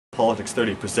Politics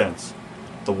 30 presents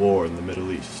The War in the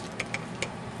Middle East.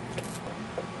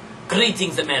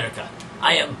 Greetings, America.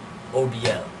 I am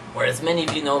OBL, or as many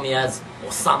of you know me as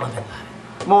Osama bin Laden.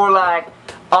 More like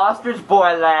ostrich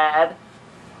boy lad.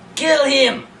 Kill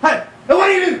him! Hey, what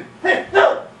are you doing? Hey,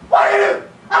 no! What are you doing?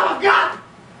 Oh my God!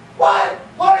 What?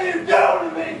 What are you doing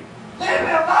to me? Leave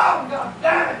me alone, God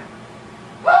damn it!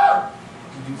 Woo!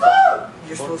 Woo!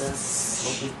 You're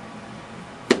supposed to...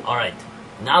 Alright,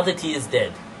 now that he is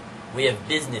dead, we have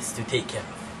business to take care of.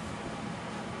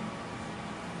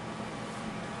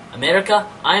 America,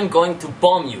 I am going to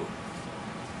bomb you.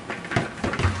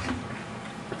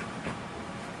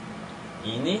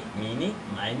 Eeny, meeny,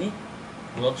 miny,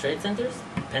 World Trade Centers,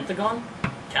 Pentagon,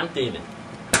 Camp David.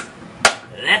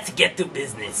 Let's get to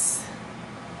business.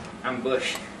 I'm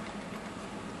Bush.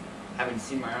 Haven't you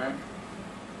seen my arm?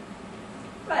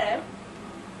 Righto.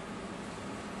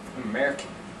 I'm American.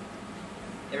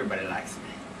 Everybody likes me.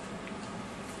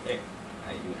 Hey,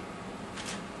 how you doing?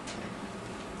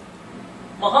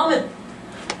 Mohammed,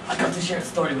 I got to share a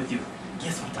story with you.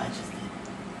 Guess what I just did?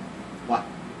 What?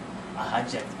 I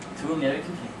hijacked 2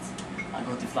 American planes. I'm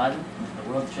going to fly them into the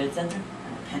World Trade Center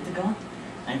and the Pentagon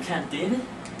and Camp David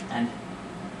and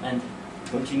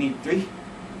Don't you need 3?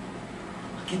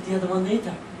 I'll get the other one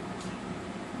later.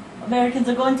 Americans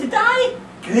are going to die!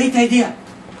 Great idea!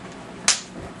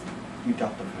 You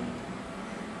got the phone.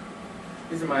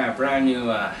 These are my brand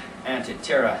new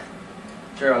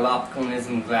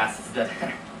anti-terrorism glasses that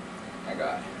I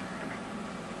got.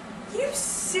 You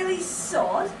silly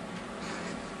sod.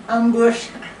 I'm Bush.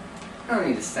 I don't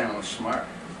need to sound smart.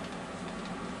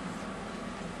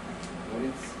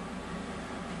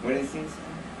 What is this?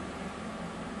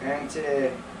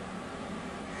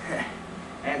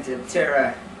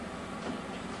 Anti-terror.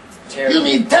 You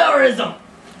mean terrorism!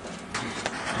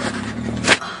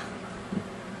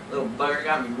 Little bugger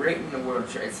got me right in the World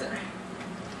Trade Center.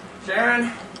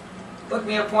 Sharon, book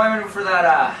me an appointment for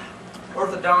that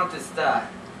orthodontist.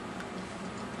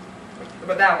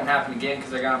 But that won't happen again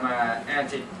because I got my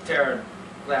anti-terror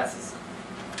glasses.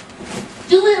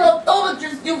 You mean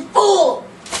optometrist, you fool!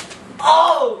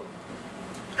 Oh!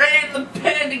 Right in the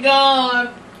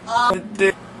Pentagon!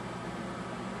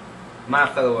 My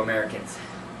fellow Americans,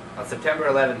 on September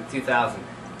 11, 2000,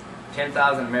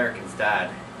 10,000 Americans died,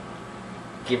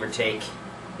 give or take,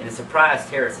 in a surprise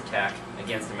terrorist attack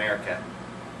against America.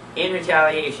 In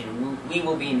retaliation, we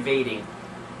will be invading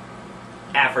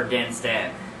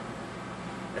Afghanistan,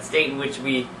 a state in which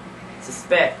we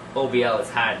suspect OBL is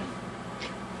hiding.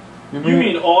 You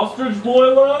mean ostrich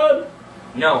boy lad?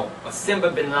 No,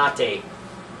 Osama bin Laden.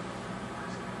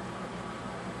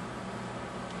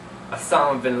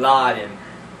 Osama bin Laden.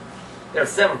 There are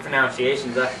several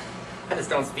pronunciations. I just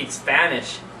don't speak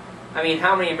Spanish. I mean,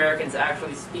 how many Americans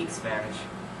actually speak Spanish?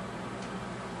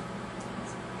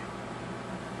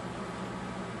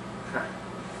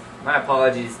 My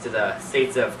apologies to the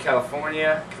states of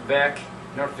California, Quebec,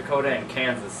 North Dakota, and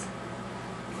Kansas.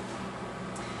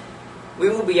 We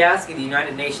will be asking the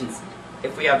United Nations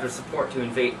if we have their support to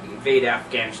invade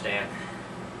Afghanistan.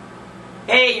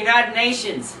 Hey, United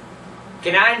Nations!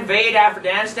 Can I invade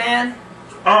Afghanistan?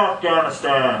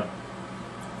 Afghanistan!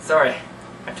 Sorry,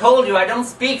 I told you I don't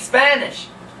speak Spanish!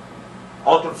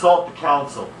 I'll consult the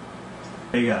council.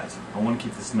 Hey guys, I want to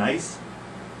keep this nice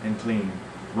and clean.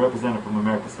 Representative from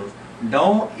America says,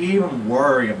 don't even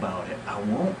worry about it. I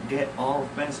won't get all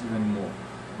offensive anymore.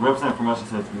 Representative from Russia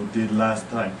says, you did last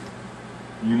time.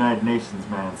 The United Nations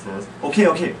man says,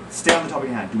 okay, stay on the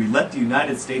topic at hand. Do we let the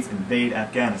United States invade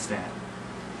Afghanistan?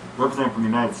 Representative from the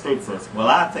United States says, well,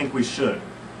 I think we should.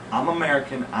 I'm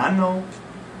American, I know,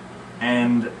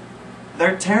 and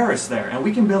they're terrorists there, and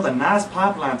we can build a nice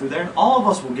pipeline through there, and all of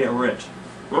us will get rich.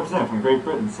 Representative from Great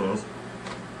Britain says,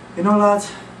 you know,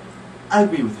 lads, I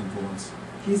agree with him for once.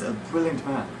 He's a brilliant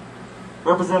man.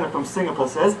 Representative from Singapore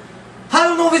says, I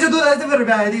don't know if we should do that. It's a very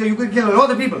bad idea. You could kill a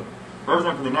lot of people.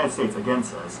 Representative from the United States again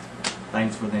says,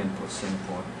 thanks for the input,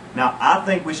 Singapore. Now, I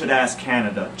think we should ask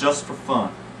Canada, just for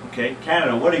fun. Okay?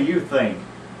 Canada, what do you think?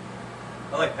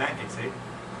 I like pancakes, eh?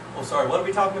 Oh, sorry, what are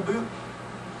we talking about?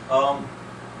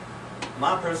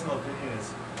 My personal opinion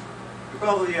is we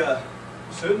probably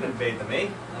shouldn't invade them, eh?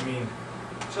 I mean,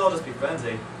 we should all just be friends,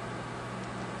 eh?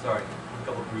 Sorry, a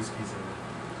couple of brewskis in.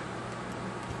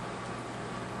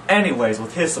 Anyways,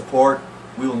 with his support,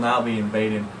 we will now be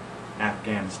invading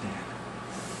Afghanistan.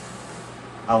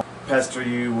 I'll pester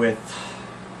you with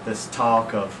this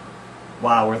talk of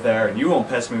why we're there, and you won't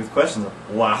pester me with questions of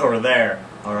why we're there,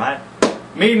 alright?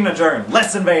 Meeting adjourned.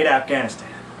 Let's invade Afghanistan.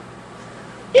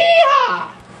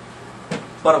 Yeehaw!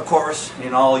 But of course,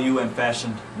 in all UN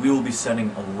fashion, we will be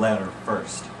sending a letter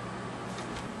first.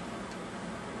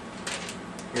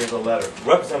 Here's a letter.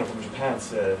 Representative from Japan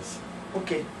says,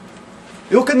 okay,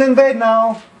 you can invade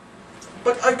now.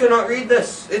 But I cannot read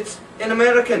this. It's in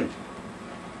American.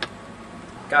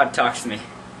 God talks to me.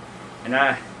 And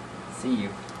I see you.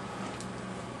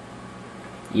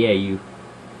 Yeah, you.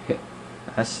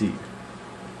 I see you.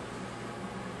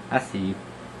 I see you.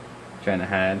 Trying to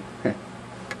hide.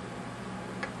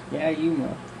 Yeah, you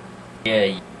know. Yeah,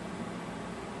 you.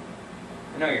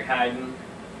 I know you're hiding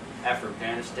after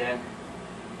Afghanistan.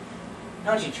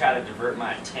 Don't you try to divert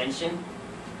my attention.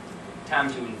 Time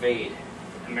to invade,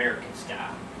 American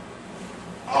style.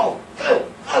 Oh, oh,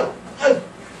 oh, oh.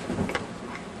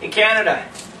 Hey, Canada,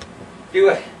 do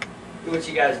it. Do what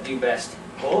you guys do best.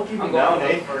 Oh, keep I'm him going down, to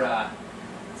eh? look for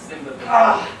sympathy.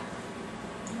 Ah.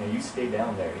 Now you stay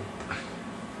down there, eh?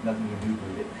 Nothing you do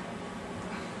with it.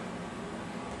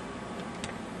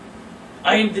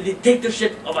 I am the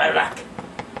dictatorship of Iraq.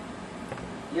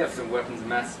 You have some weapons of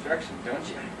mass destruction, don't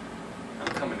you? I'm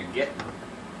coming to get them.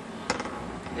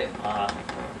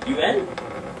 UN?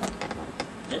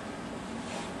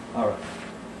 Alright.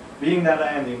 Being that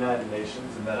I am the United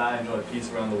Nations and that I enjoy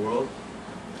peace around the world,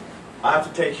 I have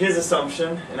to take his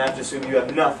assumption and I have to assume you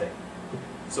have nothing.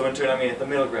 So in turn I meet at the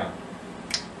middle ground.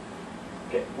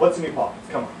 Okay, what's in your pockets?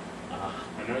 Come on.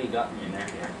 I know you got me in there.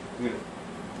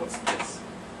 What's this?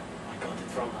 I got it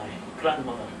from my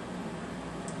grandmother.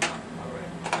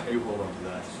 Alright, you hold on to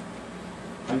that.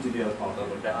 Empty the other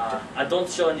pocket. I don't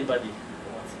show anybody.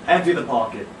 Empty the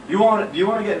pocket. Do you want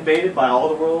to get invaded by all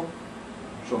the world?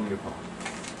 Show me your pocket.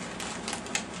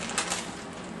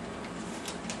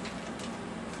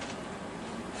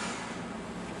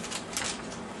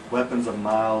 Weapons of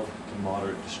mild to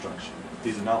moderate destruction.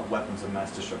 These are not weapons of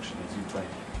mass destruction, as you claim.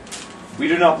 We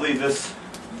do not believe this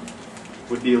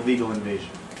would be a legal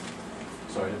invasion.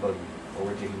 Sorry to bug you, but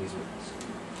we're taking these with us.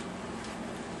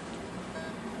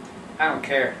 I don't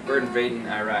care. We're invading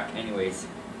Iraq anyways.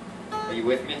 Are you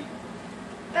with me?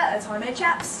 About that time, eh,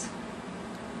 chaps?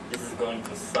 This is going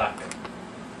to suck.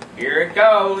 Here it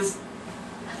goes.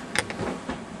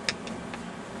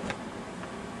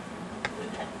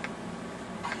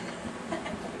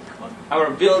 I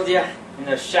will build you in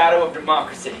the shadow of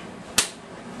democracy.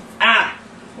 Ah!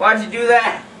 Why'd you do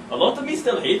that? A lot of me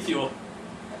still hates you.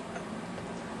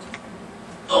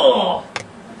 Oh!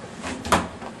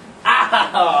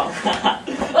 Ow!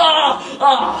 Ah!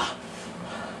 Ah!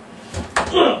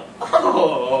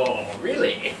 Oh,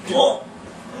 really? Oh!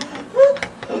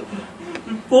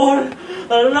 Poor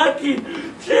unlucky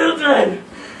children!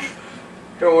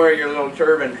 Don't worry, your little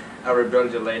turban. I'll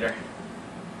rebuild you later.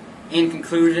 In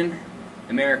conclusion,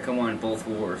 America won both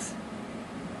wars.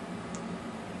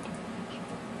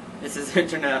 This is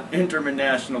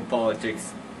international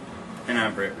politics, and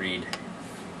I'm Brett Reed.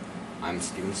 I'm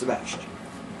Steven Sebastian.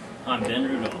 I'm Ben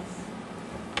Rudolph.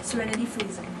 Serenity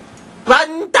Freezing.